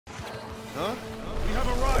Huh? We have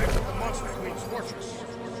arrived at the Monster Queen's fortress.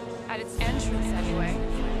 At its entrance, anyway.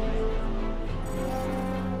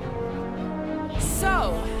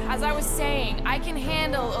 So, as I was saying, I can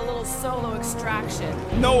handle a little solo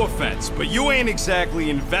extraction. No offense, but you ain't exactly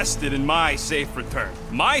invested in my safe return.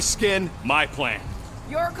 My skin, my plan.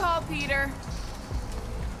 Your call, Peter.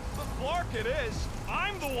 The Flark it is.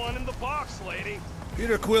 I'm the one in the box, lady.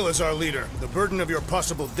 Peter Quill is our leader. The burden of your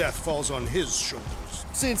possible death falls on his shoulders.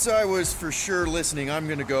 Since I was for sure listening, I'm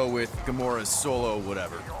gonna go with Gamora's solo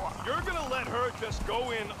whatever. You're gonna let her just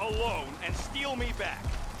go in alone and steal me back.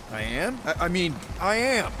 I am? I mean, I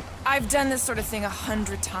am. I've done this sort of thing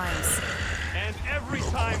 100 times. And every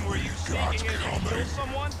time were you sneaking in to kill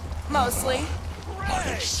someone? Mostly.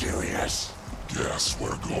 Are you serious? Guess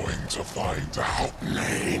we're going to find out.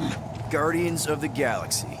 Name? Guardians of the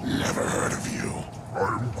Galaxy. Never heard of you.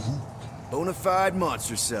 I'm Groot. Bonafide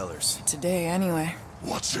monster sellers. Today, anyway.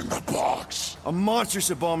 What's in the box? A monstrous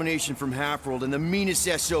abomination from Half-World and the meanest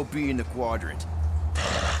SOB in the quadrant.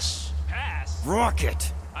 Pass. Pass?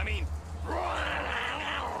 Rocket! I mean...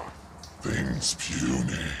 Things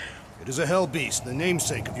puny. It is a hell beast, the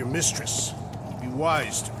namesake of your mistress. It would be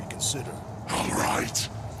wise to reconsider. All right,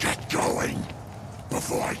 get going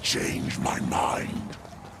before I change my mind.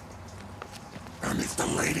 And if the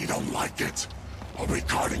lady don't like it, I'll be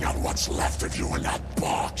carting out what's left of you in that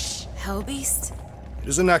box. Hellbeast? It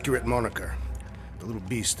is an accurate moniker. The little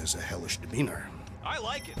beast has a hellish demeanor. I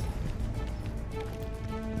like it.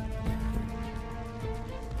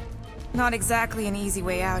 Not exactly an easy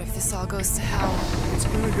way out if this all goes to hell. It's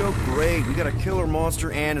gonna go great. We got a killer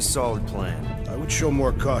monster and a solid plan. I would show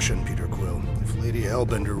more caution, Peter Quill. If Lady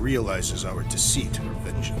Hellbender realizes our deceit, her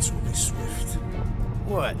vengeance will be swift.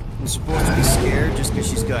 What? I'm supposed to be scared just because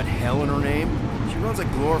she's got hell in her name? She runs a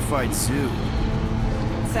glorified zoo.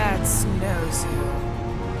 That's no zoo.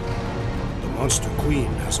 The Monster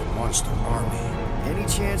Queen has a monster army. Any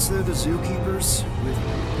chance they're the zookeepers? With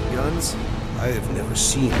guns? I have never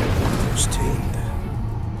seen those tamed.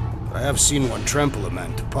 But I have seen one trample a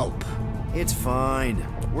man to pulp. It's fine.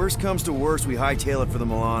 Worst comes to worst, we hightail it for the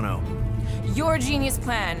Milano. Your genius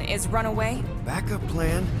plan is run away? Backup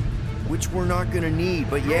plan? Which we're not gonna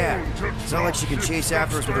need, but yeah. It's not like she can chase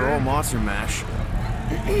after us with her own monster mash.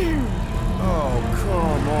 Oh,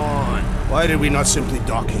 come on. Why did we not simply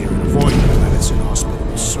dock here and avoid the planet's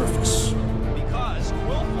inhospitable surface? Because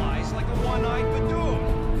Quill flies like a one-eyed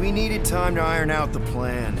Badoon. We needed time to iron out the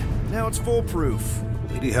plan. Now it's foolproof.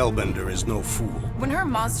 Lady Hellbender is no fool. When her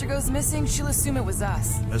monster goes missing, she'll assume it was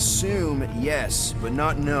us. Assume, yes, but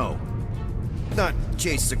not know. Not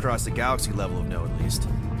chase us across the galaxy level of no, at least.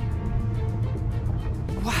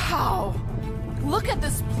 Wow! Look at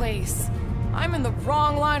this place! I'm in the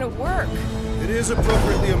wrong line of work. It is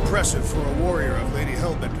appropriately impressive for a warrior of Lady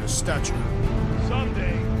Hellbender's stature.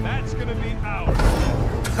 Someday, that's gonna be ours.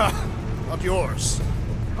 Ha! Not yours.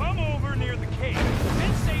 Come over near the cave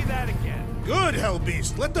and say that again. Good,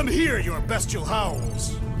 Hellbeast! Let them hear your bestial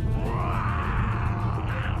howls!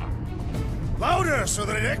 Louder, so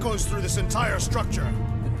that it echoes through this entire structure!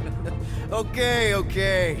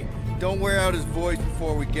 Okay. Don't wear out his voice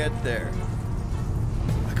before we get there.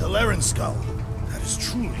 A Galeran skull. That is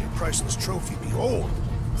truly a priceless trophy, behold!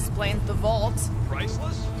 Explains the vault.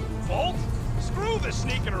 Priceless? Vault? Screw the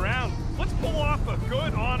sneaking around. Let's pull off a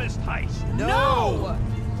good, honest heist. No!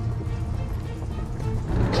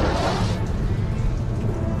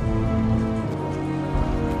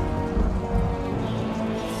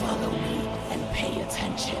 Follow me and pay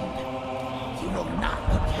attention. You will not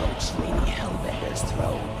approach Lady Hellbender's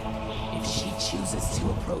throne. If she chooses to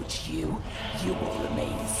approach you, you will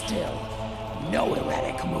remain still. No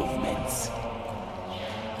erratic movements.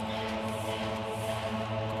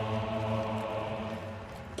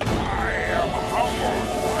 I am humbled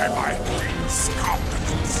by my queen's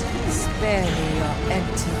competence. Spare me your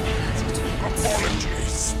empty gratitude.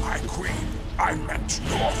 Apologies, my queen. I meant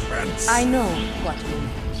no offense. I know what you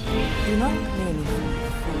meant. Do not blame me for my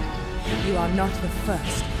fool. You are not the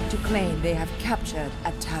first to claim they have captured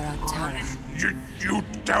a Tara. You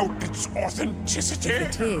doubt its authenticity?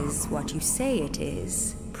 If it is what you say it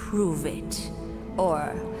is, prove it.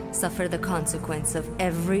 Or suffer the consequence of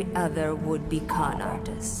every other would-be con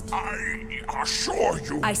artist. I assure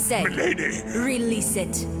you, I said, milady. release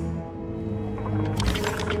it.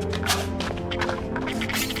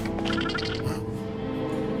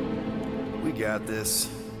 We got this.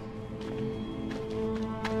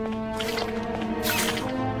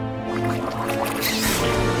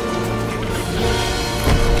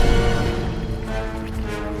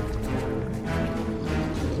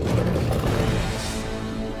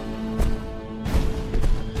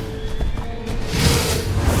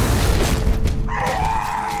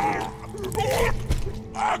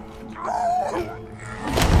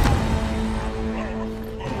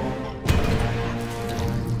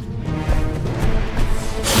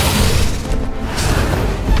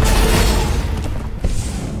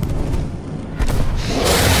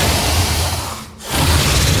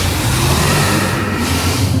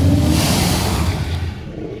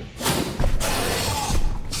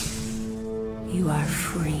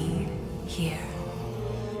 free here.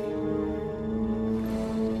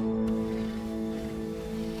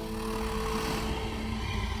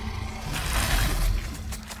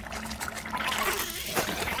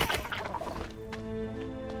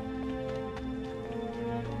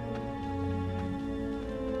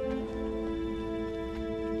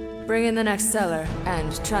 Bring in the next cellar,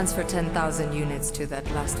 and transfer 10,000 units to that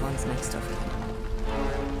last one's next of it.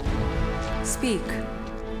 Speak.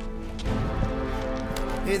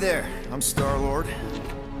 Hey there, I'm Star-Lord.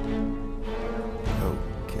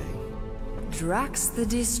 Okay. Drax the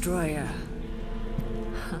Destroyer.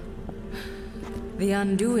 The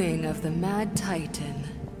undoing of the Mad Titan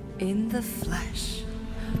in the flesh.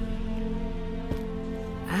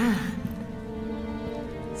 And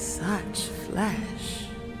such flesh.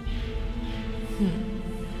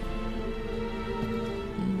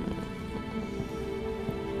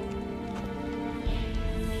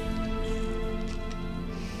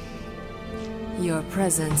 Your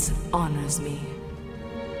presence honors me.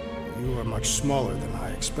 You are much smaller than I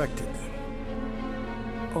expected.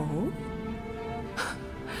 Oh?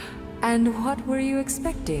 And what were you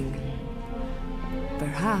expecting?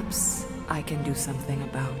 Perhaps I can do something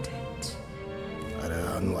about it.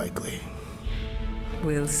 Unlikely.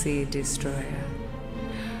 We'll see, Destroyer.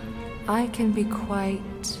 I can be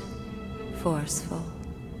quite forceful.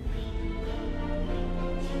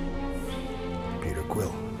 Peter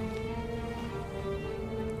Quill.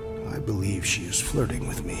 I believe she is flirting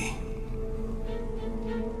with me.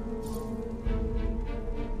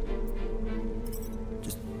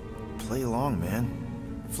 Just play along, man.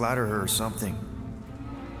 Flatter her or something.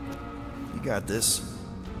 You got this.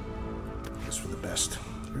 It's for the best.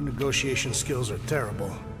 Your negotiation skills are terrible.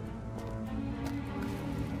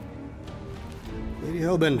 Lady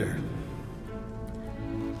Hellbender,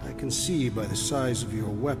 I can see by the size of your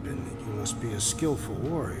weapon that you must be a skillful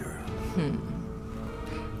warrior.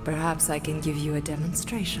 Perhaps I can give you a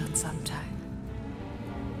demonstration sometime.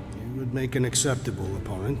 You would make an acceptable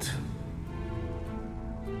opponent.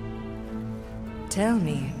 Tell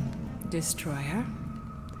me, Destroyer,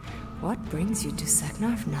 what brings you to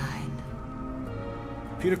Seknarf 9?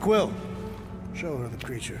 Peter Quill, show her the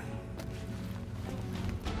creature.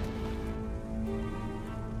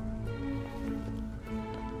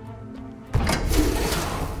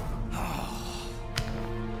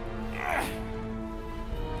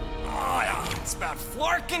 It's about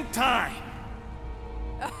flarking time.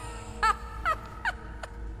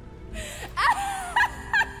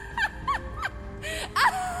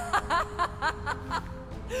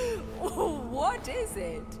 What is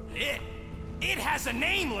it? It has a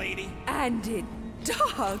name, lady. And it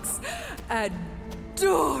talks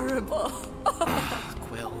adorable.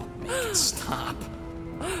 Quill, make it stop.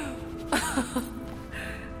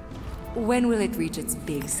 When will it reach its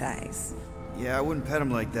big size? Yeah, I wouldn't pet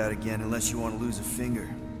him like that again unless you want to lose a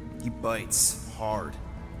finger. He bites hard.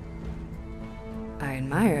 I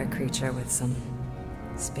admire a creature with some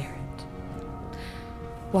spirit.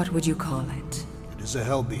 What would you call it? It is a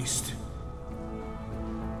hell beast.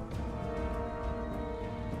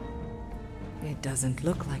 It doesn't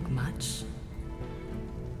look like much.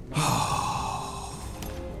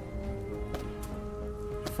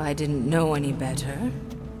 If I didn't know any better,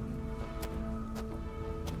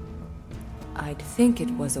 I'd think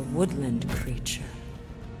it was a woodland creature.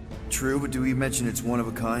 True, but do we mention it's one of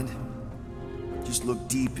a kind? Just look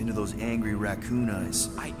deep into those angry raccoon eyes.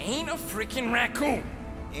 I ain't a freaking raccoon.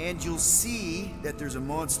 And you'll see that there's a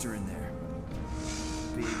monster in there.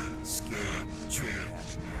 Big, scary,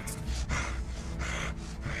 trigger-happy monster.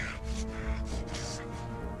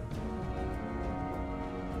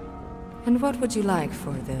 And what would you like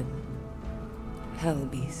for the hell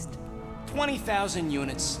beast? 20,000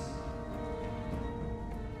 units.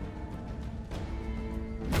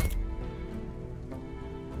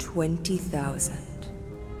 $20,000.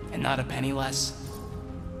 And not a penny less.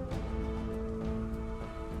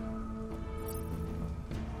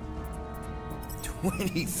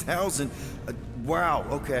 $20,000? Wow,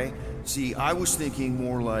 okay. See, I was thinking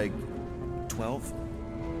more like 12?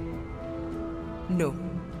 No.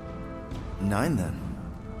 9 then.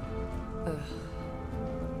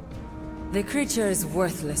 The creature is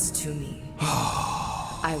worthless to me.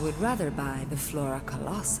 I would rather buy the Flora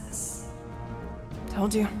Colossus.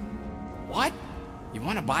 Told you. What? You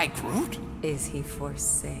want to buy Groot? Is he for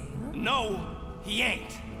sale? No, he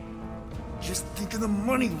ain't. Just think of the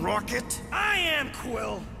money, Rocket! I am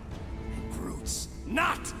Quill. And Groot's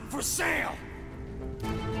not for sale.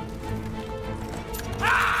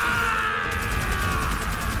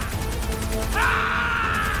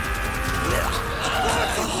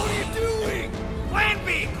 What are you doing? Land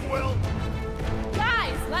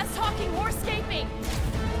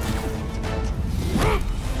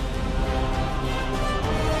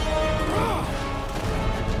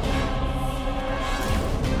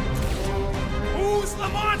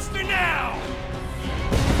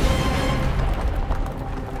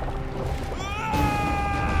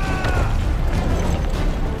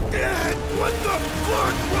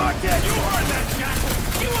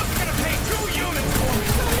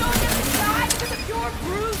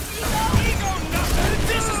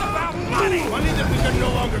money! Money that we can no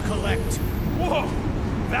longer collect. Whoa!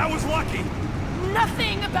 That was lucky!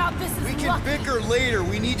 Nothing about this is We can lucky. bicker later.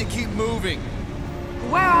 We need to keep moving.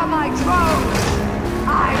 Where are my drones?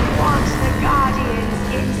 I want the Guardians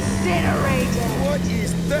incinerated! What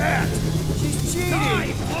is that? She's cheating!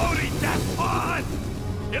 Die, floating death pod!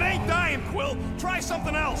 It ain't dying, Quill. Try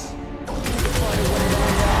something else.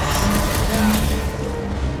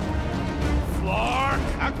 Flark!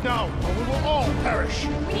 Act now, or we will all perish.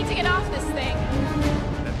 We need to get off this thing.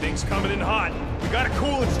 That thing's coming in hot. We gotta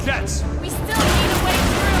cool its jets. We still need a way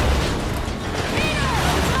through. Peter!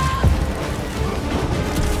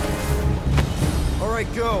 All right,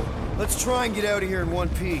 go. Let's try and get out of here in one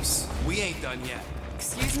piece. We ain't done yet.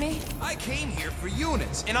 Excuse me? I came here for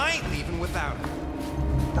units, and I ain't leaving without it.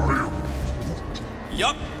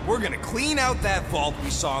 Yup, we're gonna clean out that vault we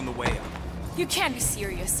saw on the way up. You can't be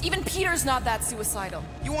serious. Even Peter's not that suicidal.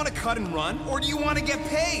 You wanna cut and run, or do you wanna get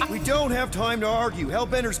paid? We don't have time to argue.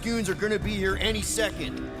 Hellbender's goons are gonna be here any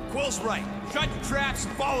second. Quill's right. Shut your traps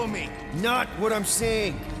and follow me. Not what I'm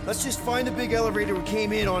saying. Let's just find the big elevator we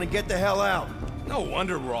came in on and get the hell out. No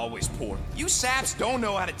wonder we're always poor. You saps don't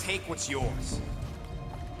know how to take what's yours.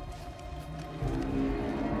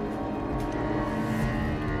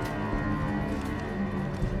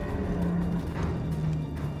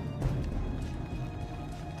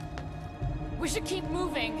 We should keep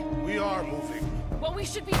moving. We are moving. Well, we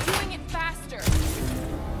should be doing it faster.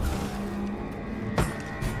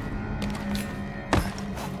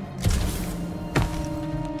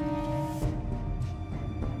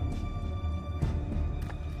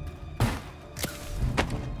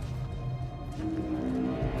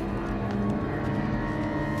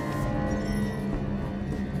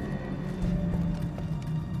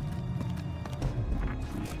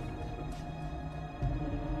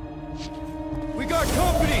 We got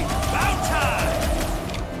company! About time!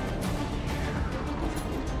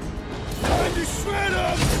 Time to shred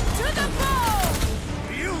them! To the bow!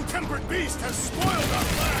 The ill-tempered beast has spoiled our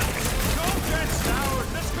plans! Don't get sour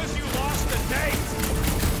just because you lost a date!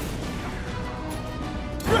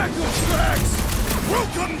 Drax! Drax!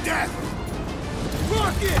 Welcome death!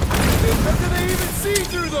 Rocket! How can they even see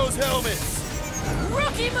through those helmets?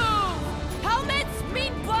 Rookie move! Helmets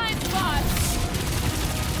mean blind spots!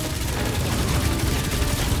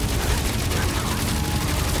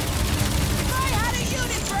 If I had a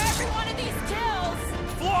unit for every one of these kills!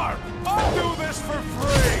 Flark! I'll do this for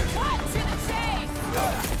free! Cut to the chase!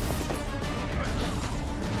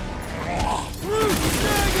 Groot,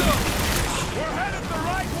 snag him! We're headed the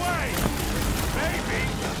right way! Maybe!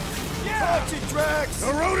 Yeah! Watch it, Drax!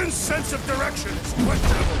 The rodent's sense of direction is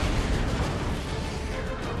questionable.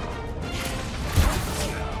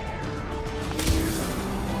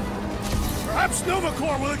 Perhaps Nova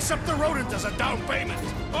Corps will accept the rodent as a down payment.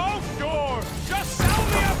 Oh, sure! Just sell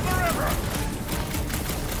me up the river!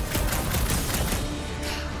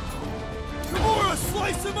 Gamora,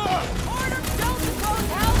 slice him up! Order don't suppose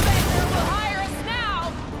Hellbender will hire us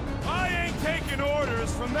now! I ain't taking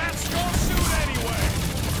orders from that skull suit anyway!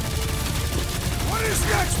 What is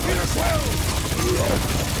next, Peter Quill?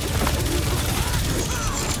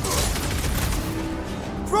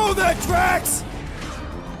 Throw that, Drax!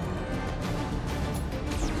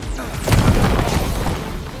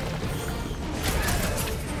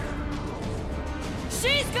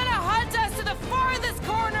 She's gonna hunt us to the farthest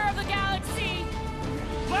corner of the galaxy!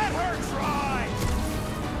 Let her try!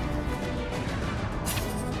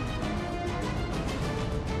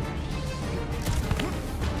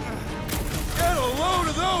 Get a load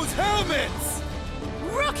of those helmets!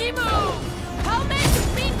 Rookie move!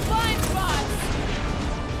 Helmets mean blind spots!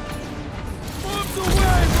 Bombs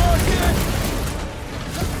away, Rocket!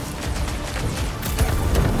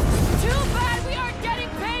 Too bad we aren't getting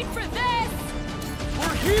paid for this!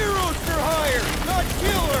 We're heroes for hire, not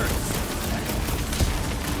killers!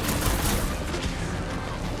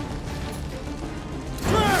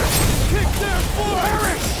 Drax! Kick their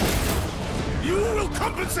force! You will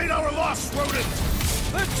compensate our loss, rodent!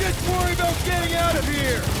 Let's just worry about getting out of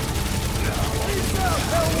here! Peace out,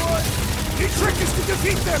 Hellwood! The trick is to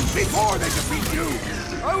defeat them before they defeat you!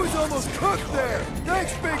 I was almost cooked there!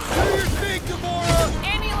 Thanks, Big Do your thing, Gamora!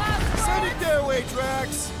 Any last Send it words? their way, Drax!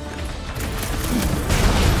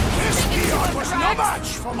 This Take it to Geon him, was no Drax. match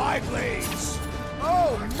for my blades!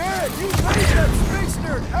 Oh, man, you made that space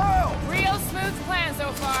nerd hell! Real smooth plan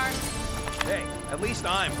so far. Hey, at least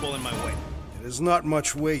I'm pulling my weight. It is not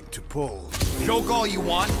much weight to pull. Joke all you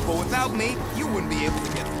want, but without me, you wouldn't be able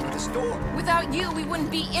to get through this door. Without you, we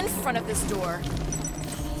wouldn't be in front of this door.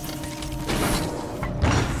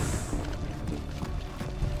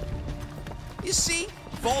 You see,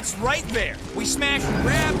 Vault's right there. We smash and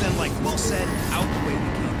grab, then like Will said, out the way we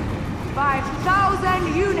came.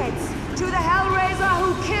 5,000 units to the Hellraiser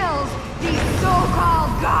who kills these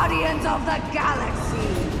so-called Guardians of the Galaxy.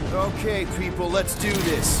 Okay, people, let's do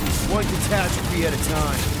this. One catastrophe at a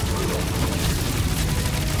time.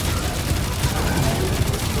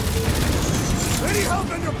 Lady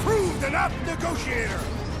Hellbender proved an apt negotiator.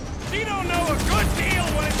 She don't know a good deal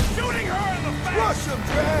when it's shooting her in the face! Rush him,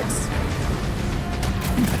 Drax!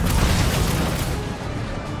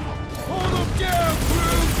 Hold him down,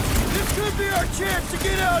 Groot! This could be our chance to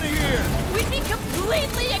get out of here! We'd be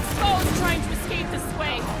completely exposed trying to escape this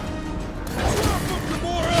way. Drop him,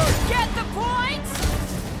 Gamora! Get the point?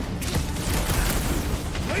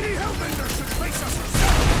 Lady Hellbender should face us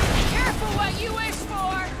herself! Careful what you wish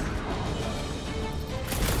for!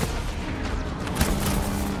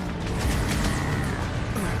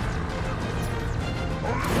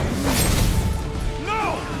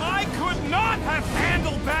 No! I could not have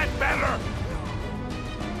handled that better!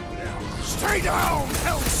 Stay down,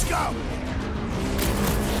 hell scum!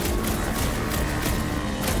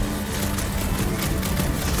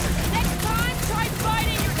 Next time, try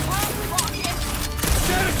biting your tongue, Rocket!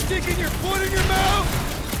 Instead of sticking your foot in your mouth!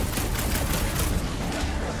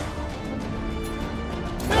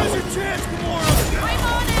 Now's your chance, Gamora! I'm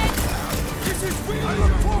on it! This is really I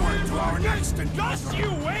look forward to our next encounter. Just you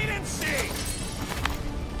wait and see!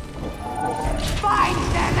 Find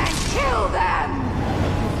them and kill them!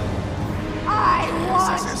 I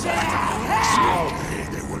want their head! Slowly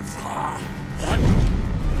they will fall.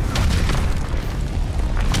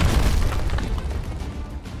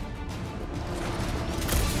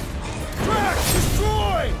 Drax,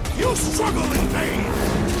 destroy! You struggle in vain!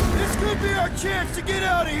 This could be our chance to get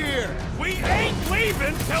out of here! We ain't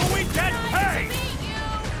leaving till we get Nice to paid! meet you!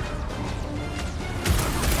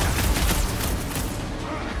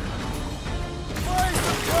 Why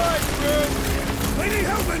surprise, Groot? Lady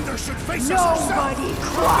Hellbender should face us herself! Nobody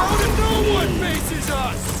How crosses did no me! one faces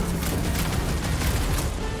us?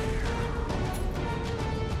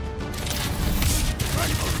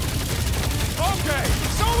 Okay,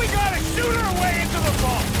 so we gotta shoot her way into the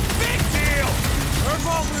vault! Big deal! Her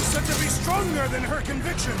vault is said to be stronger than her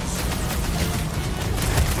convictions.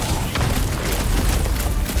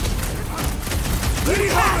 Lady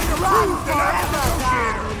Hellbender Run proved an apt forever,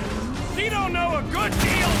 negotiator. She don't know a good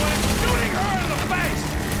deal when it's shooting her in the face!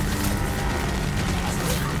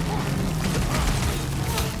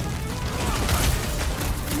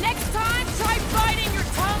 Next time, try biting your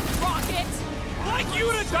tongue, Rocket! Like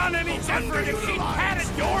you'd have done any different if she'd patted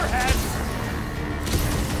your head!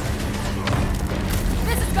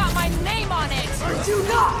 This has got my name on it! Do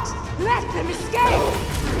not let them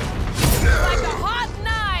escape! Like a hot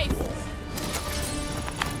knife!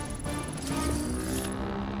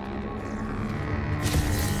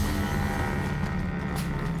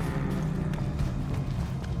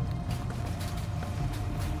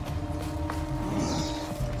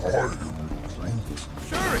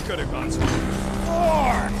 Sure, it could have gone so.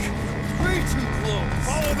 Ark! Way too close!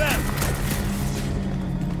 Follow them!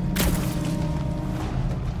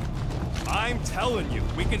 I'm telling you,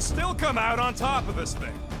 we can still come out on top of this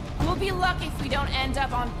thing. We'll be lucky if we don't end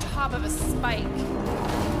up on top of a spike.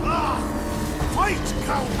 Fight,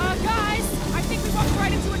 coward! Guys, I think we walked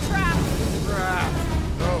right into a trap. Trap!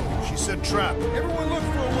 No, she said trap. Everyone look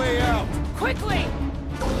for a way out! Quickly!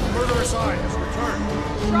 Murderous eye has returned.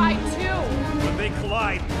 Try two. When they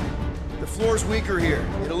collide, The floor's weaker here,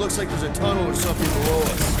 and it looks like there's a tunnel or something below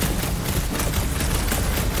us.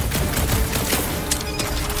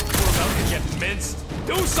 we're about to get minced.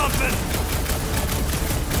 Do something!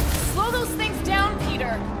 Slow those things down,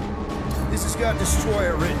 Peter. This has got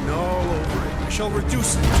Destroyer written all over it. I shall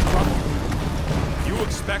reduce it to trouble. You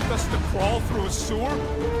expect us to crawl through a sewer?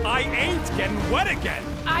 I ain't getting wet again!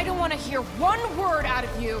 I don't want to hear one word out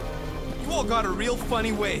of you. You all got a real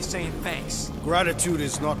funny way of saying thanks. Gratitude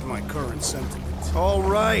is not my current sentiment. All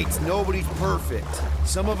right, nobody's perfect.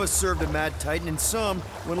 Some of us served a Mad Titan, and some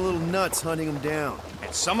went a little nuts hunting him down.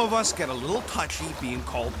 And some of us get a little touchy being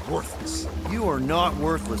called worthless. You are not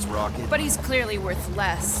worthless, Rocket. But he's clearly worth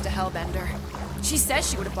less to Hellbender. She says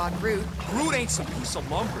she would have bought Groot. Groot ain't some piece of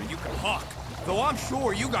lumber you can hawk. Though I'm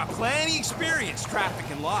sure you got plenty experience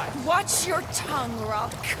trafficking lives. Watch your tongue or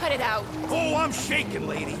I'll cut it out. Oh, I'm shaking,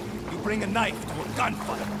 lady. You bring a knife to a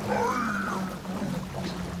gunfight.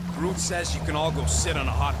 Groot says you can all go sit on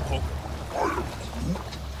a hot poker.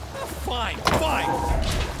 Fine, fine.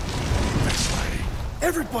 This way.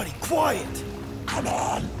 Everybody, quiet! Come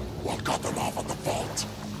on. We'll cut them off at the vault.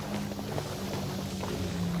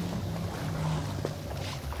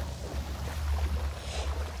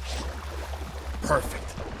 perfect.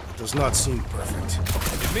 It does not seem perfect.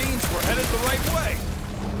 It means we're headed the right way.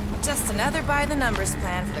 Just another by-the-numbers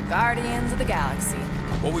plan for the Guardians of the Galaxy.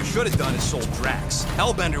 What we should have done is sold Drax.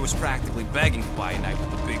 Hellbender was practically begging to buy a night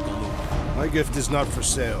with the big balloon. My gift is not for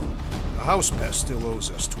sale. The house pass still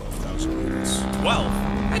owes us 12,000 units. 12?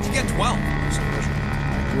 How'd you get 12?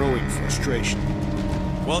 Growing frustration.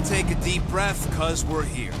 Well, take a deep breath, cause we're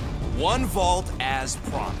here. One vault as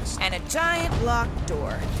promised. And a giant locked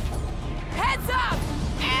door. Heads up!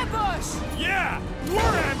 Ambush! Yeah,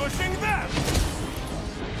 we're ambushing them!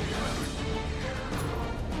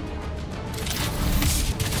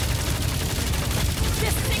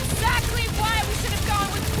 This is exactly why we should have gone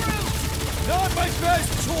with Groot! Not my best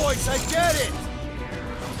choice, I get it!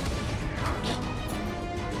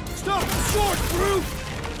 Stop short, Groot!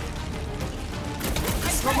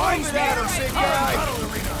 Reminds me of the big guy! Battle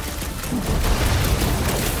arena!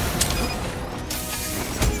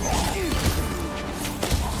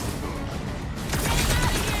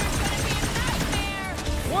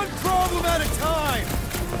 One problem at a time!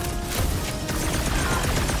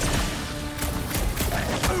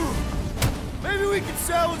 Maybe we can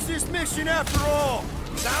salvage this mission after all!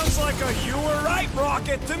 Sounds like a you were right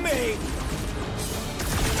rocket to me!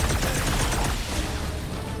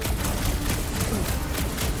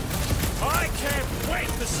 I can't wait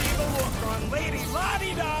to see the look on Lady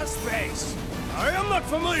La-Di-Da's face! I am not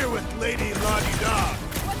familiar with Lady La-Di-Da.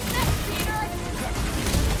 What's next, Peter?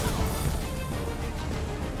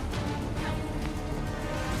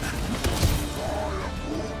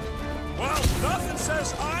 Well, nothing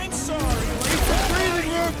says I'm sorry.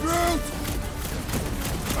 Breathing room, Groot!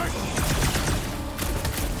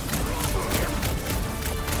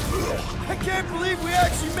 I can't believe we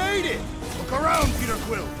actually made it! Look around, Peter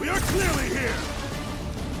Quill. We are clearly here.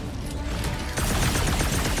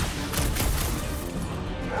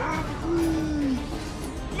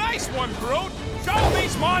 Nice one, Groot. Show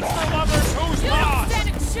these monster lovers who's You don't boss. stand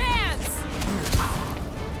a chance!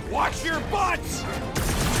 Watch your butts.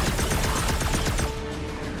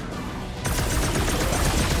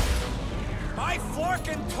 I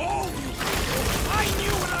fucking told you. I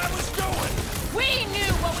knew what I was doing. We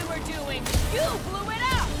knew what we were doing! You blew it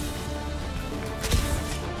up!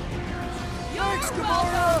 Thanks, You're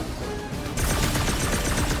Gamora! welcome!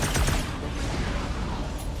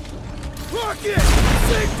 Rocket!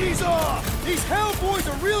 Safety's off! These Hellboys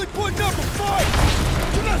are really putting up a fight!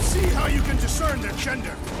 I do not see how you can discern their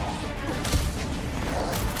gender.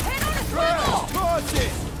 Hit on a Drax, swivel! toss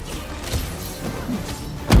it!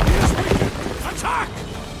 Attack!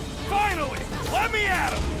 Finally! Let me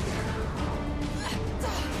at him!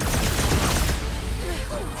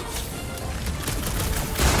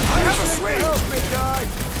 I have a swing! Help, big guy!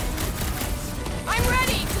 I'm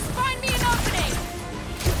ready! Just find me an opening!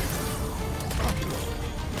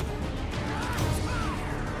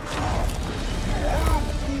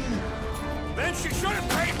 Then she should have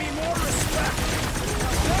paid me more respect!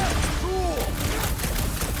 That's cool!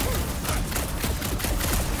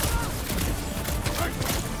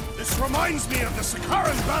 This reminds me of the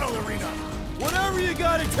Sakaran battle arena! Whatever you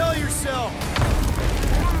gotta tell yourself!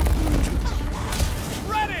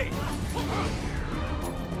 Ready!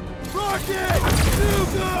 Rocket!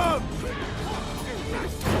 Nuke them!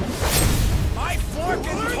 I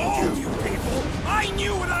fucking told you people! I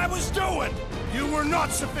knew what I was doing! You were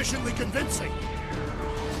not sufficiently convincing!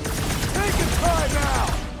 Take a time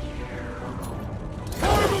out!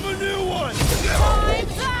 Carve him a new one!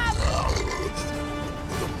 Time's up!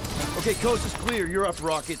 Okay, coast is clear. You're up,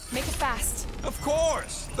 Rocket. Make it fast. Of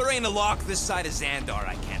course! There ain't a lock this side of Xandar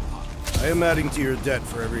I can't pop. I am adding to your debt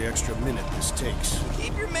for every extra minute this takes.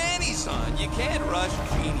 Keep your manis on. You can't rush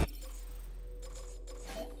genius.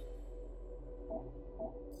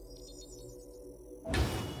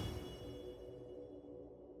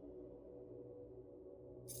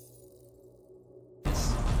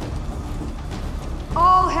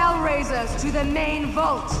 All Hellraisers to the main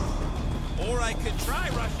vault! Or I could try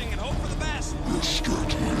rushing and hope for the best.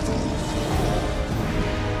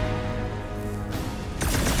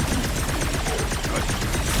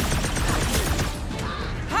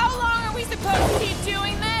 How long are we supposed to keep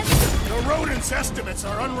doing this? The rodents' estimates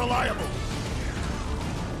are unreliable.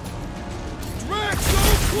 Drax, go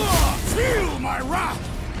claw! Feel my wrath!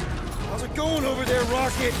 How's it going over there,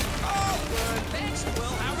 Rocket? Oh, good. Thanks,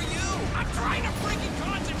 Will. How are you? I'm trying to freaking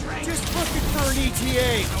concentrate! Just looking for an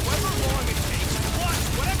ETA. However long it takes, plus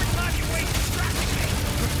whatever time you waste distracting me!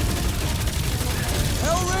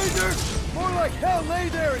 Hellraiser? More like hell lay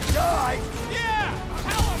there and die. Yeah!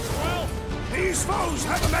 Tell him, Quill! These foes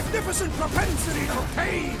have a magnificent propensity for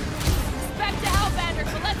pain! Expect to help Hellbender,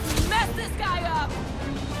 so let's mess this guy up!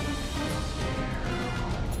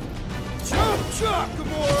 Chop chop,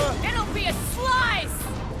 Gamora! It'll be a slice!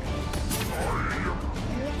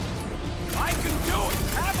 I can do it!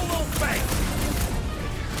 Have a little faith!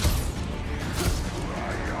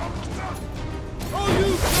 Oh,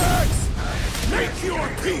 you Drax! Make your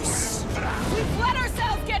peace! We've let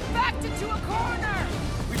ourselves get backed into a corner!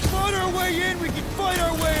 We fought our way in, we can fight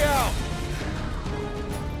our way out!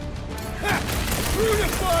 Ha!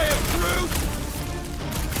 Brutify him, Groot!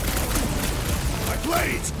 My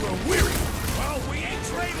blades grow weary! Well, we ain't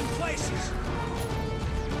trading places!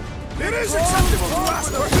 It is acceptable to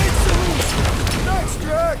ask for big solution! Thanks,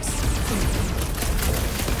 Drax!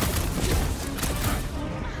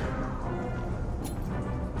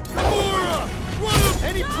 Gamora! Run him!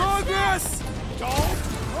 Any progress? Don't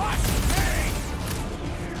rush me!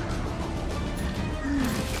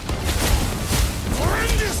 We're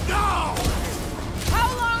in this now! How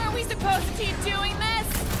long are we supposed to keep doing this?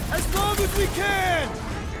 As long as we can!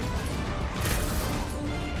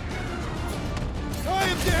 Tie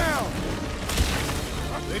him down!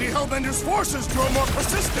 Lady Hellbender's forces grow more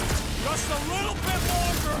persistent! Just a little bit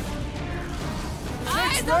longer!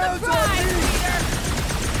 Eyes on rounds the on prize, me. leader!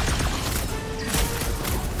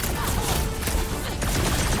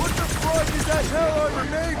 What the fuck is that hell on your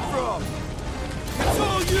name from? It's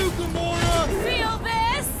all you, Gamora! Feel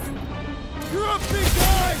this? You're a big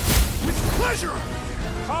guy! With pleasure!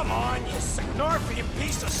 Come on, you Signorfi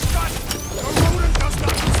piece of scud! The rodent does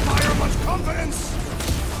not inspire much confidence!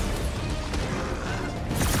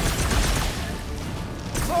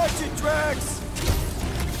 Watch it, Drax!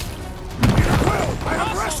 Well, I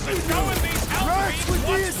have rescued you! Drax with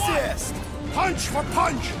the assist! Punch for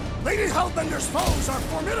punch! Lady Hellbender's foes are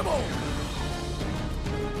formidable!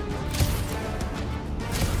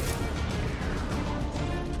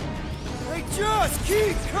 They just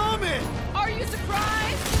keep coming! Are you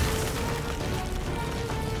surprised?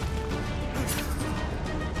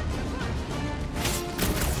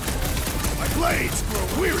 My blades grow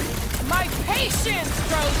weary! My patience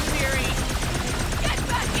grows weary! Get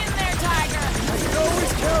back in there, Tiger! I can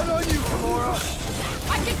always count on you, Gamora!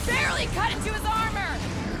 I can barely cut into his armor!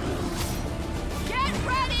 Get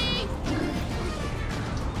ready!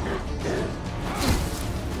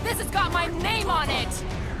 This has got my name on it!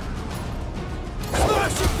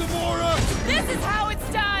 Slash him, Gamora! This is how it's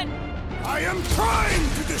done! I am trying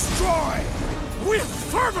to destroy! With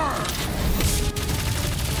fervor!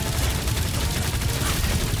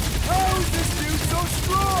 How is this dude so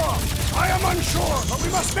strong? I am unsure, but we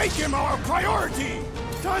must make him our priority!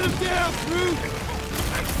 Tie him down, Groot!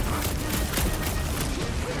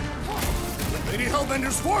 Lady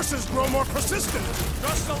Hellbender's forces grow more persistent!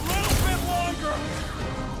 Just a little bit longer!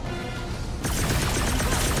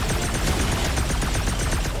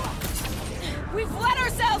 We've let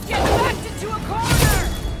ourselves get backed into a corner!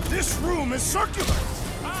 This room is circular!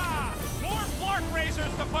 Ah! More flark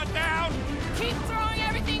razors to put down! Keep throwing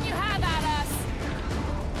everything you have at us!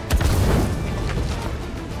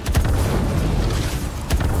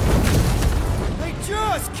 They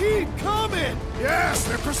just keep coming! Yes,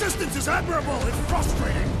 their persistence is admirable, if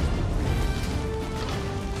frustrating!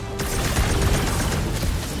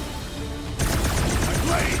 My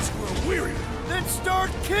blades grow weary! Then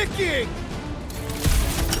start kicking!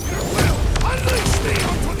 Your will! Unleash me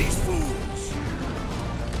onto these fools!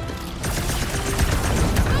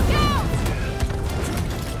 Look out!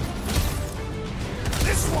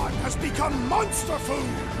 This one has become monster food!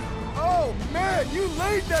 Oh man, you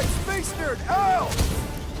laid that space nerd out!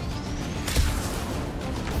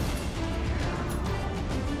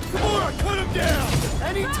 Gamora, cut him down!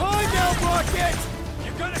 Any time now, Rocket!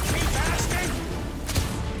 You gonna keep asking?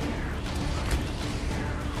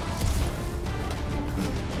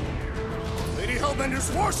 Lady Hellbender's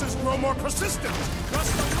forces grow more persistent!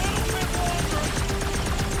 Just a little bit longer!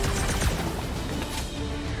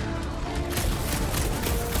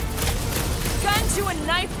 Gun to a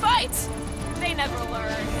knife fight? They never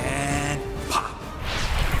learn. And pop.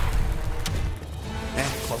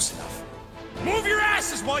 And close enough. Move your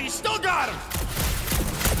asses while you still got them!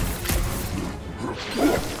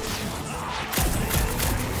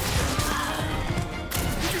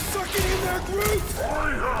 You suck it in there, Groot!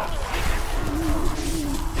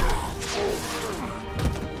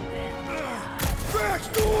 Drax,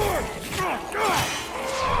 door!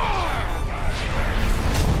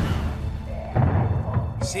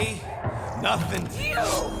 See? Nothing.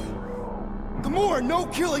 Gamora, no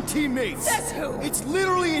killing teammates! Says who? It's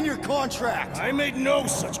literally in your contract! I made no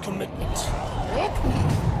such commitment.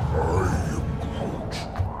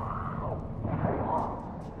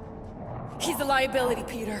 He's a liability,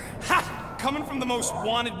 Peter. Ha! Coming from the most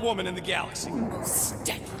wanted woman in the galaxy. Most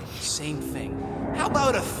deadly. Same thing. How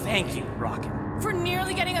about a thank you, Rocket? For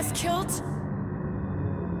nearly getting us killed?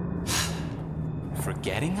 For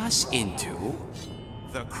getting us into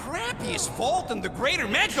the crappiest vault in the greater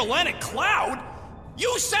Magellanic Cloud?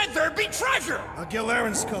 You said there'd be treasure! A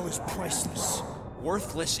Galaran skull is priceless.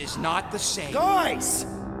 Worthless is not the same. Guys!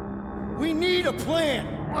 We need a plan!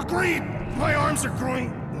 Agreed! My arms are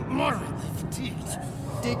growing moderately fatigued.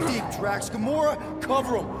 Dig deep, Drax. Gamora,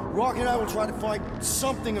 cover him. Rocket and I will try to find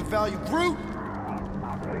something of value. Groot!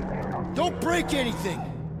 Don't break anything!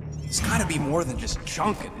 There's gotta be more than just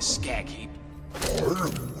junk in this skag heap.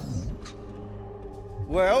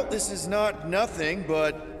 Well, this is not nothing,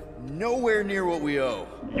 but nowhere near what we owe.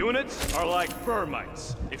 Units are like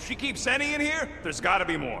termites. If she keeps any in here, there's gotta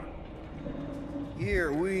be more.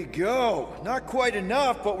 Here we go. Not quite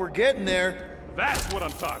enough, but we're getting there. That's what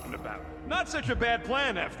I'm talking about. Not such a bad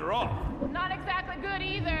plan after all. Not exactly good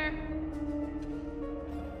either.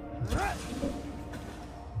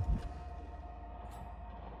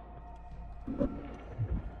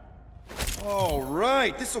 All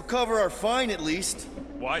right, this'll cover our fine at least.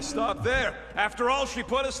 Why stop there? After all she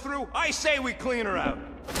put us through, I say we clean her out.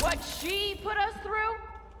 What she put us through?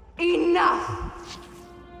 Enough!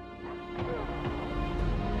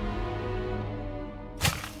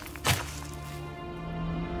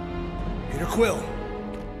 Peter Quill.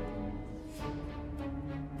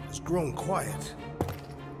 It's grown quiet.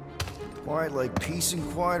 Quiet like peace and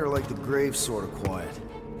quiet, or like the grave sort of quiet?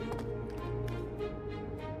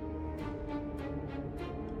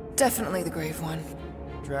 Definitely the grave one.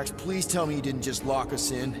 Drax, please tell me you didn't just lock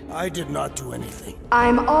us in. I did not do anything.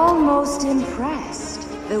 I'm almost impressed.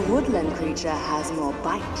 The woodland creature has more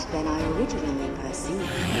bite than I originally perceived.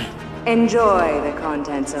 Enjoy the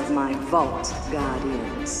contents of my vault,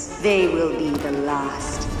 Guardians. They will be the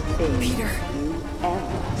last thing Peter. you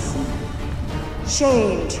ever see.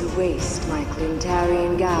 Shame to waste my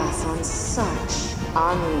Clintarian gas on such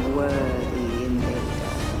unworthy invader.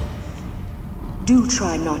 Do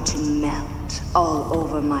try not to melt all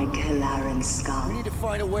over my Galaran skull. We need to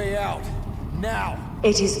find a way out. Now!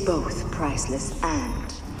 It is both priceless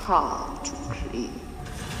and hard to clean.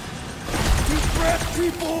 Deep breath,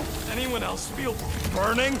 people! Anyone else feel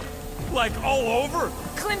burning? Like all over?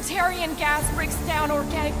 Clintarian gas breaks down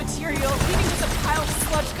organic material, leaving just a pile of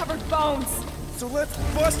sludge-covered bones. So let's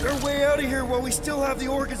bust our way out of here while we still have the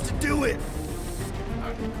organs to do it.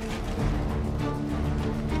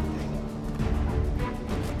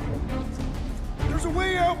 There's a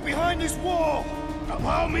way out behind this wall!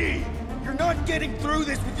 Allow me! You're not getting through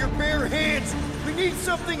this with your bare hands! We need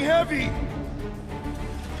something heavy!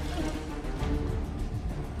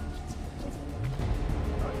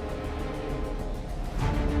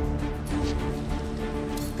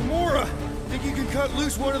 Gamora! Think you can cut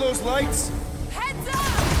loose one of those lights? Heads up!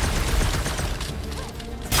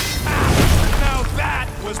 Now that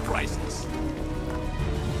was priceless.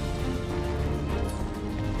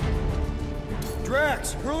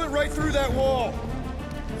 Drax, hurl it right through that wall!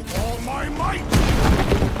 With all my might!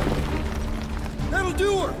 That'll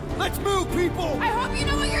do her! Let's move, people! I hope you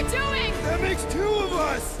know what you're doing! That makes two of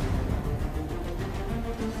us!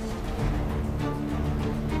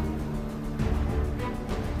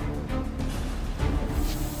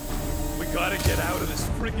 We gotta get out of this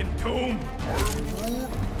friggin' tomb.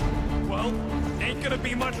 Well, ain't gonna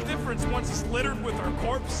be much difference once it's littered with our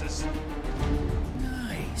corpses.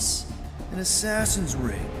 Nice. An assassin's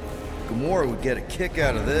ring. Gamora would get a kick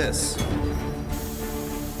out of this.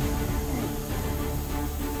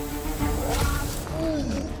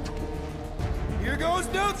 Here goes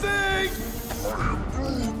nothing!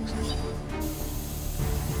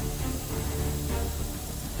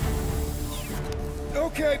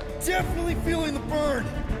 Okay, definitely feeling the burn.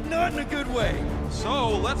 Not in a good way. So,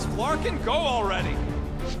 let's flark and go already.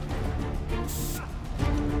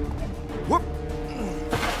 Whoop!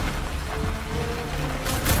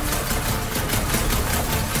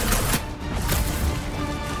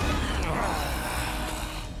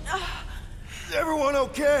 Is everyone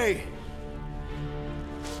okay?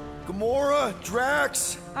 Gamora,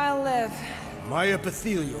 Drax, I'll live. My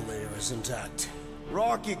epithelial layer is intact.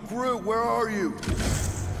 Rocket, Groot, where are you?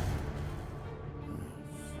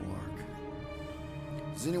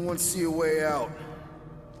 Does anyone see a way out?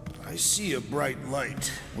 I see a bright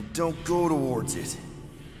light. Well, don't go towards it.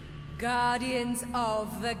 Guardians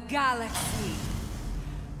of the Galaxy.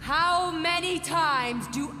 How many times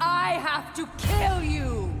do I have to kill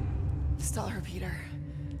you? Stall her, Peter.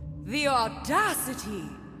 The audacity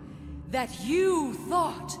that you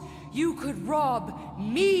thought you could rob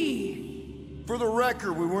me For the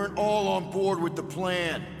record, we weren't all on board with the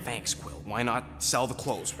plan. Thanks, Quill. Why not sell the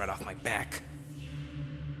clothes right off my back?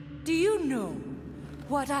 Do you know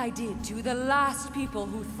what I did to the last people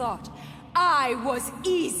who thought I was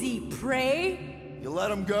easy prey? You let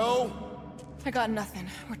him go? I got nothing.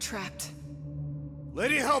 We're trapped.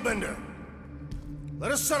 Lady Hellbender,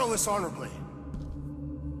 let us settle this honorably.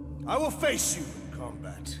 I will face you in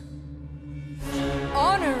combat.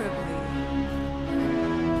 Honorably?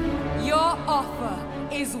 Your offer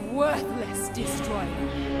is worthless, Destroyer.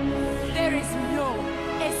 There is no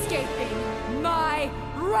escaping my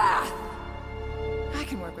wrath! I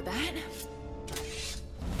can work with that.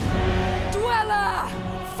 Dweller!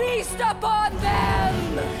 Feast upon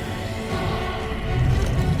them!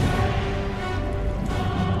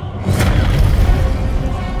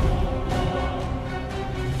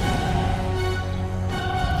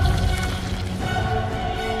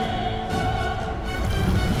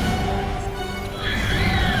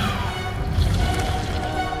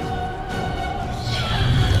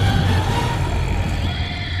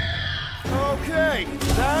 Okay,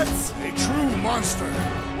 that's A true monster.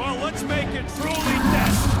 Well, let's make it truly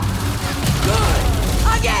desperate. Good!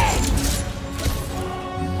 Again!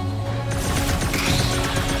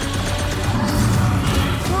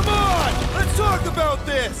 Come on! Let's talk about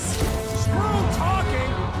this! Screw talking!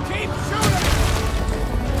 Keep shooting!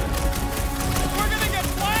 We're gonna get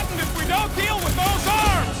flattened if we don't deal with those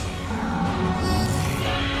arms!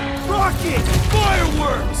 Rocket!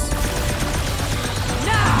 Fireworks!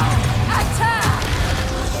 Now! Attack!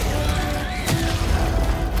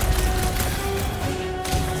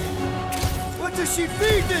 What does she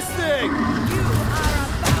feed this thing? You are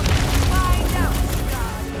about to find out,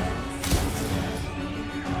 Guardians.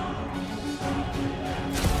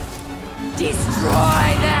 Destroy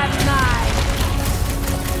that knife!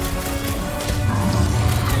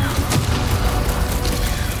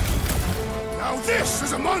 Now this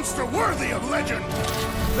is a monster worthy of legend.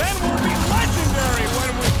 Then we'll be legendary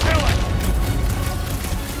when we kill it!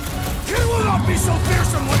 It will not be so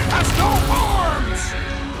fearsome when it has no arms!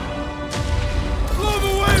 Blow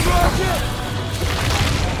them away, Rocket!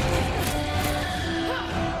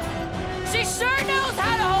 She sure knows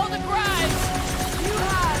how to hold a grudge! You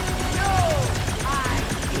have no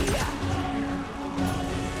idea.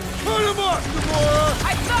 Put him up, Gamora!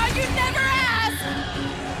 I thought you'd never ask!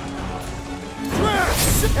 Drax!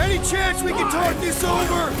 Any chance we can talk this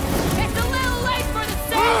over? It's a little late for the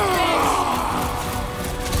same thing!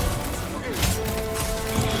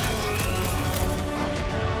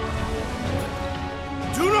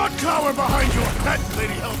 Do not cower behind your pet,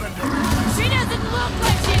 Lady Hellbender. She doesn't look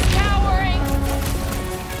like she's cowering!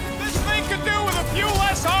 This thing could do with a few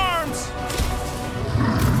less arms!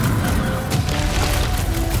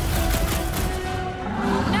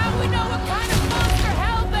 Now we know what kind of monster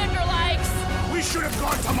Hellbender likes! We should have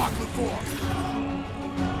gone to Mach before.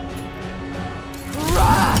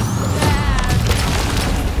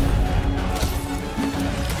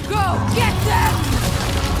 Go get them!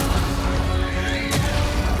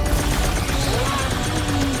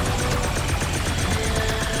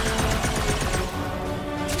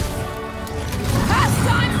 Last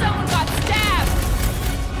time someone got stabbed!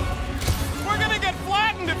 We're gonna get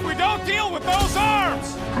flattened if we don't deal with those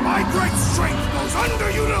arms! My great strength goes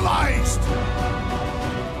underutilized!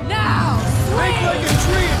 Now! Make like a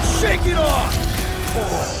tree and shake it off!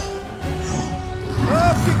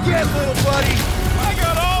 Up you get, little buddy! I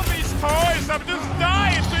got all these toys I'm just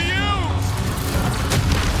dying to use!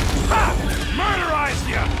 Ha! Murderized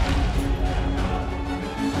ya!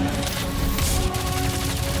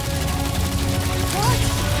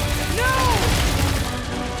 No!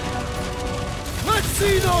 Let's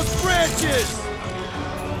see those branches!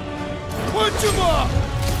 Punch them up!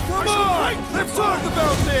 Come on! Let's talk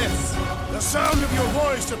about this! The sound of your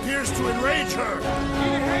voice appears to enrage her. Need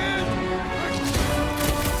a hand?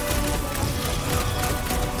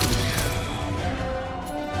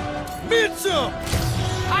 Mince 'em!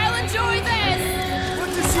 I'll enjoy this! What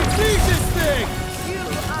does she feed this thing? You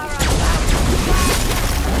are about to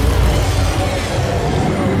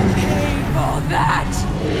pay for that!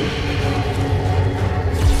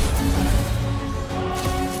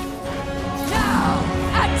 Now,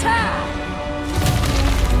 attack!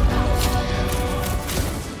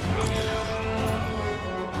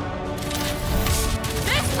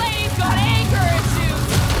 This lady's got anger issues!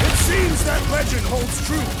 It seems that legend holds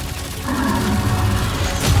true. I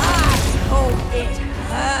hope it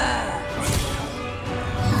hurts!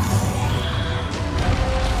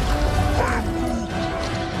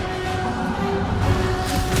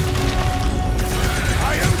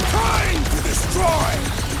 I am trying to destroy.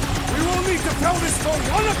 We will need to Expel this foe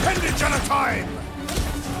one appendage at a time!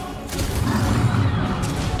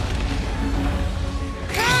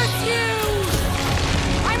 Curse you!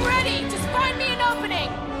 I'm ready! Just find me an opening!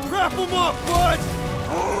 Wrap him up, bud!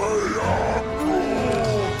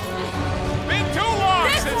 Been too long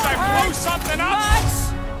This since will I blew hurt something up! much.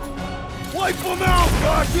 Wipe him out,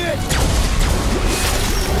 Rocket!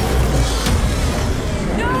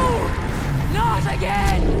 No! Not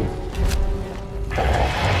again!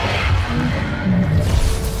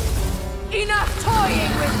 Enough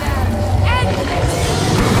toying with them! End this!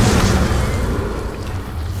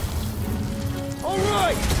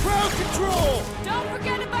 Alright, crowd control! Don't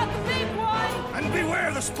forget about the big one! And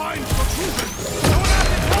beware the spine protrusion! Don't have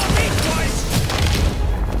to call me twice!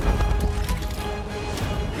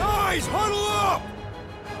 Guys, huddle up!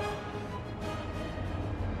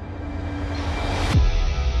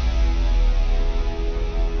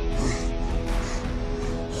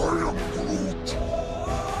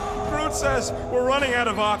 Groot says we're running out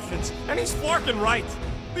of options, and he's flarking right.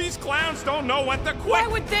 These clowns don't know when to quit. Why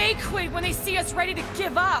would they quit when they see us ready to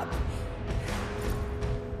give up?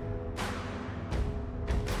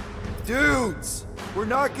 Dudes, we're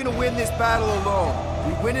not gonna win this battle alone.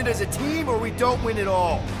 We win it as a team or we don't win at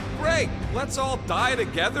all. Great, let's all die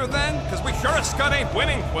together then? Because we sure as scud ain't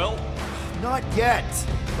winning, Quill. Not yet.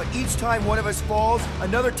 But each time one of us falls,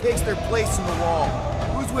 another takes their place in the wall.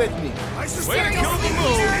 Who's with me? I Way to suspect kill the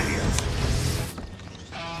move!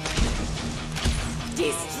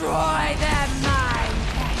 Destroy them, my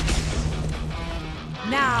pet!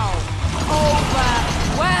 Now,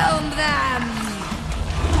 overwhelm them!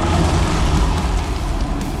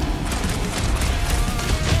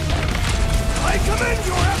 I commend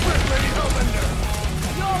your effort, Lady Hellbender!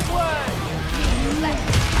 Your word will be less.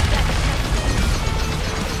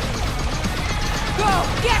 Go,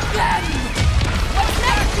 get them! What's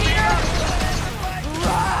next, Peter?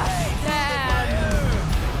 Rush them!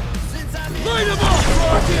 Light him up,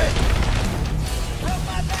 Rocket!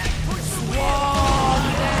 Swarm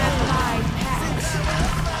them, my pet!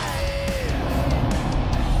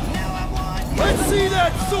 Let's see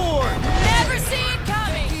that sword! Never see it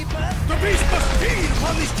coming! The beast must feed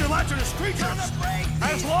upon these gelatinous creatures!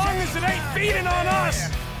 As long as it ain't feeding on us!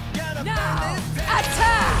 Now,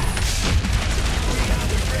 attack!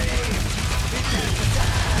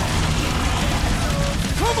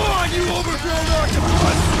 Come on, you overgrown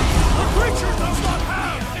octopus! The creature does not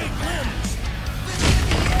have 8 limbs!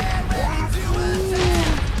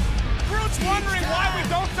 Groot's wondering why we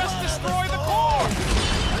don't just destroy the core!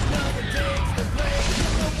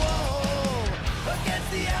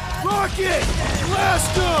 Rocket!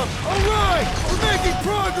 Blast him! Alright! We're making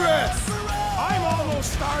progress! I'm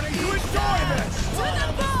almost starting to enjoy this! To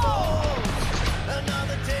the ball!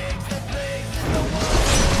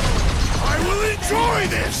 I will enjoy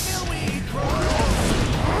this!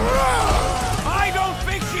 I don't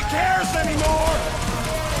think she cares anymore!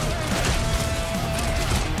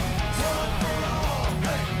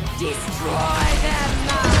 Destroy them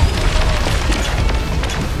now!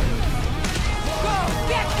 Go,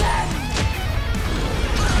 get them!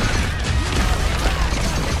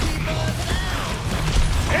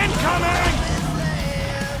 Incoming!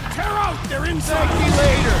 Tear out their inside! Thank you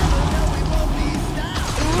later!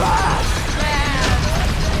 Rush them!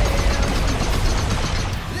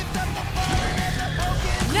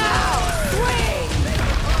 Now, swing!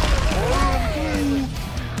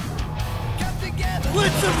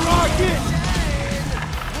 Blitz him, Rocket!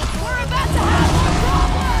 We're about to have more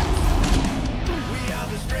problems!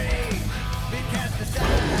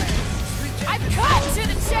 I'm cut to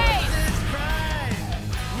the chase!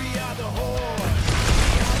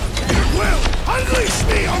 Will, unleash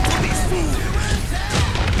me onto these fools!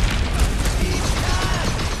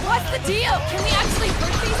 What's the deal? Can we actually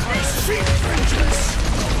hurt these things? Sheep vengeance!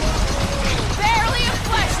 Barely a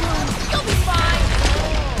flesh wound. You'll be fine.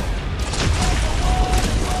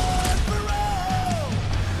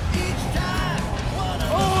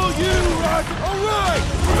 Oh, you, Rocket! Alright!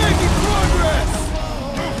 We're making progress!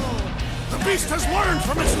 The beast has learned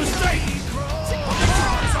from its mistake! My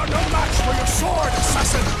claws are no match for your sword,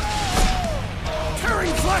 assassin!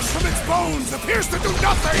 Tearing flesh from its bones appears to do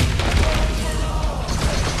nothing!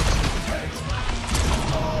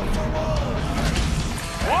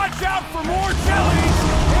 Watch out for more jellies!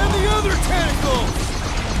 And the other tentacles!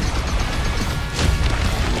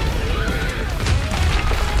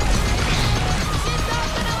 She's not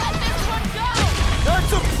gonna let this one go.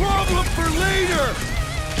 That's a problem for later!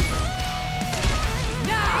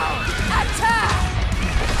 Now, attack!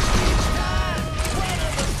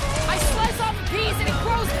 I slice off a piece and it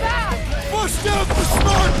grows back. Bust out the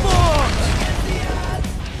smart bomb!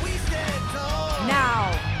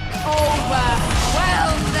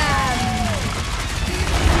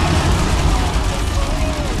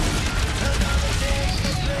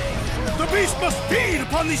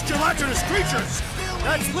 upon these gelatinous creatures!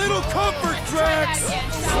 That's little comfort, Drax!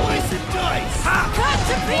 Slice and dice! Cut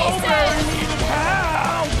to pieces! Needed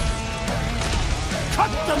help!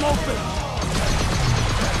 Cut them open!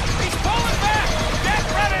 He's pulling back! Get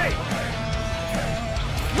ready!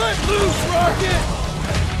 Let loose, Rocket!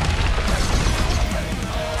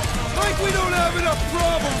 Like we don't have enough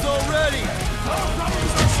problems already! Our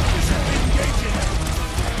problems are sufficiently engaging!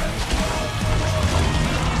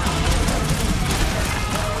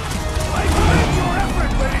 I commend your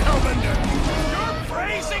effort, Lady Hellbender! You're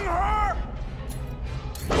praising her?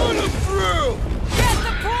 Put him through! Get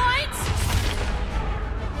the point?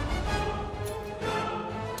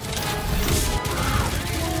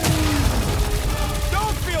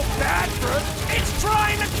 Don't feel bad for it! It's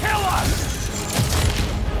trying to kill us!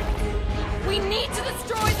 We need to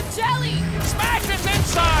destroy the jelly! Smash its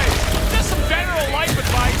inside! Just some general life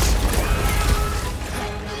advice!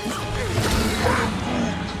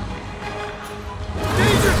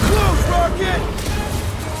 Danger close, Rocket!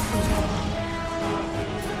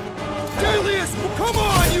 Deadliest, come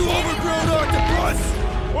on, you overgrown octopus!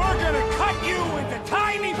 We're gonna cut you into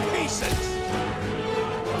tiny pieces!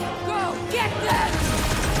 Go, get them!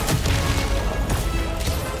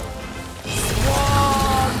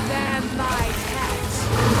 Swallow them, my pet!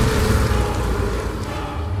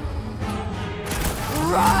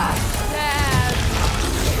 Crush them!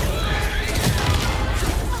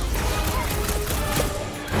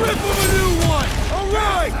 Rip him a new one!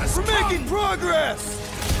 Alright, we're making progress!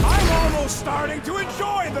 I'm almost starting to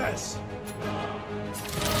enjoy this!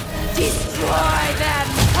 Destroy them!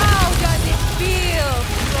 How does it feel,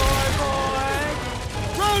 floorboard?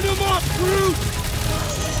 Round him up, Groot!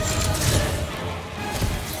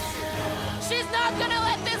 She's not gonna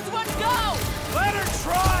let this one go! Let her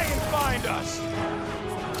try and find us!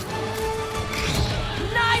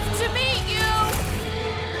 Nice to meet you!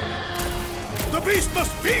 The beast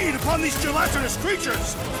must feed upon these gelatinous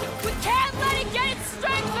creatures! We can't let it get its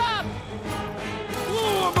strength up!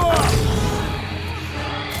 Blow him up!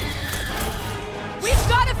 We've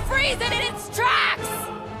got to freeze it in its tracks!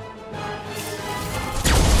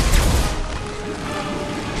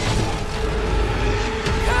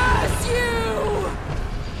 Curse you!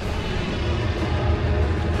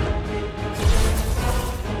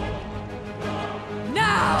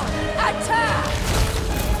 Now, attack!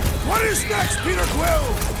 What is next, Peter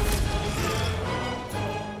Quill?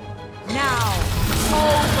 Now,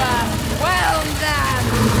 overwhelm them!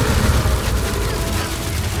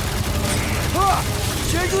 Ha!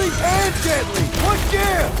 Jiggly and deadly! What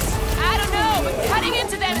gives? I don't know, but cutting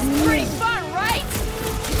into them is pretty fun, right?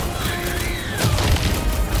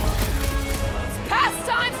 It's past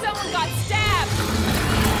time someone got stabbed!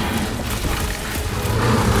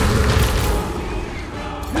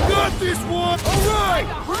 You got this one! Alright!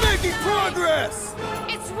 We're making progress!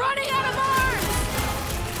 It's running out of arms!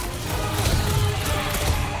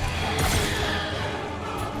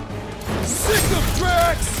 Sick of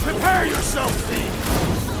Drax! Prepare yourself, thief!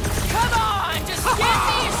 Come on, just give me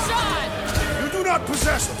a shot! You do not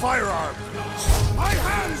possess a firearm! My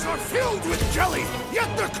hands are filled with jelly,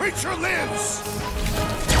 yet the creature lives!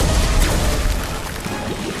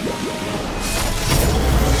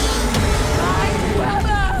 My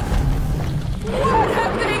brother! What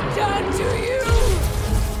have they done to you?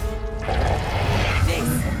 This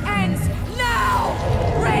ends now!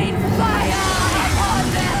 Rain fire upon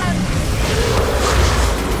them!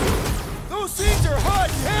 Those seeds are hot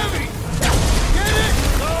and heavy! Get it?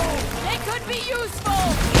 No! They could be useful!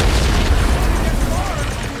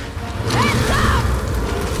 Heads up!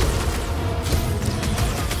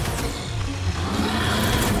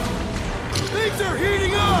 Things are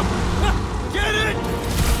heating up! Get it?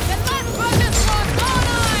 Then let's put this one on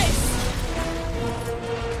ice!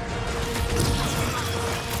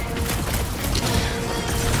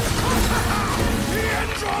 The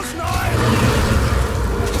end draws nigh!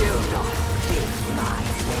 Do not think my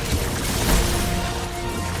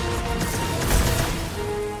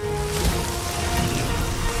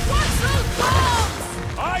Watch those bombs!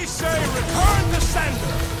 I say return to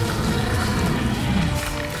sender!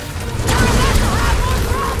 We're about to have more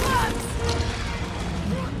problems!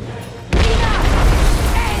 Enough!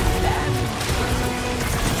 End them!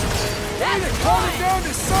 That's Calm one! down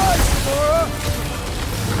to size, Gamora!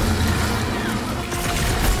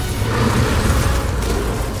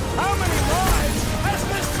 How many lives has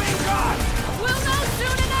this thing got? We'll know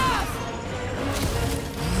soon enough!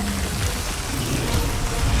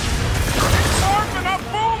 It's surfing up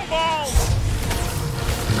boom balls!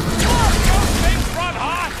 Those things run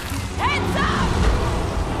hot! Heads up!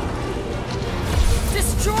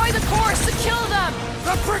 Destroy the cores to kill them!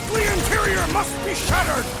 The The interior must be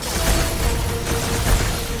shattered!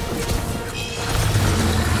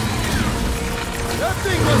 That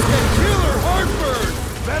thing must get killer heartburn!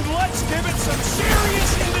 Then let's give it some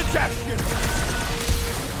serious indigestion!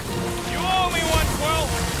 You owe me one, Quill!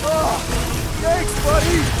 Oh, thanks,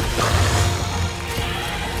 buddy!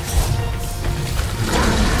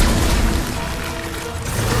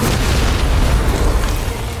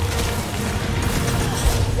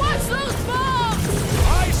 Watch those bombs!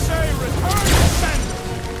 I say return to sender!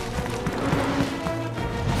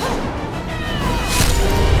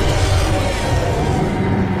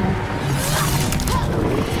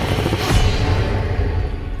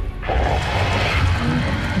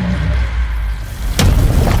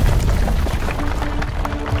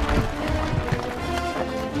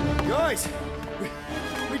 Guys,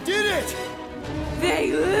 we did it!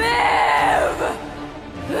 They live!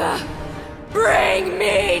 Bring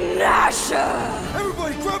me Nasha!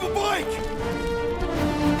 Everybody grab a bike!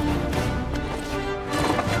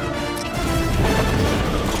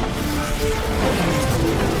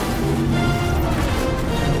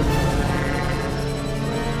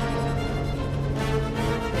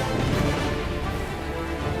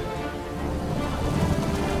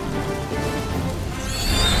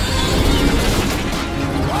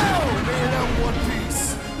 Wow, man, that one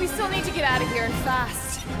piece! We still need to get out of here and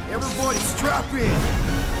fast. Everybody strap in!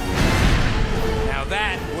 Now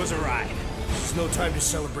that was a ride. This is no time to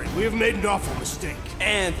celebrate. We have made an awful mistake.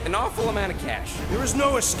 And an awful amount of cash. There is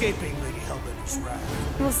no escaping Lady Hellbender's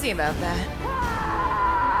wrath. We'll see about that.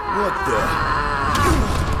 What the?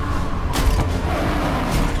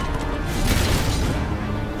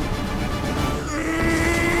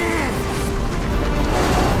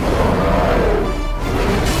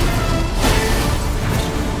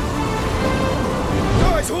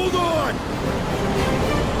 Guys, hold on!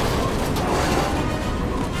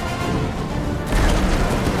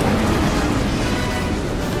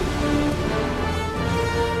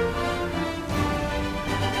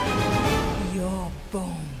 Your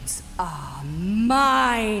bones are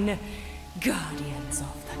mine, Guardian.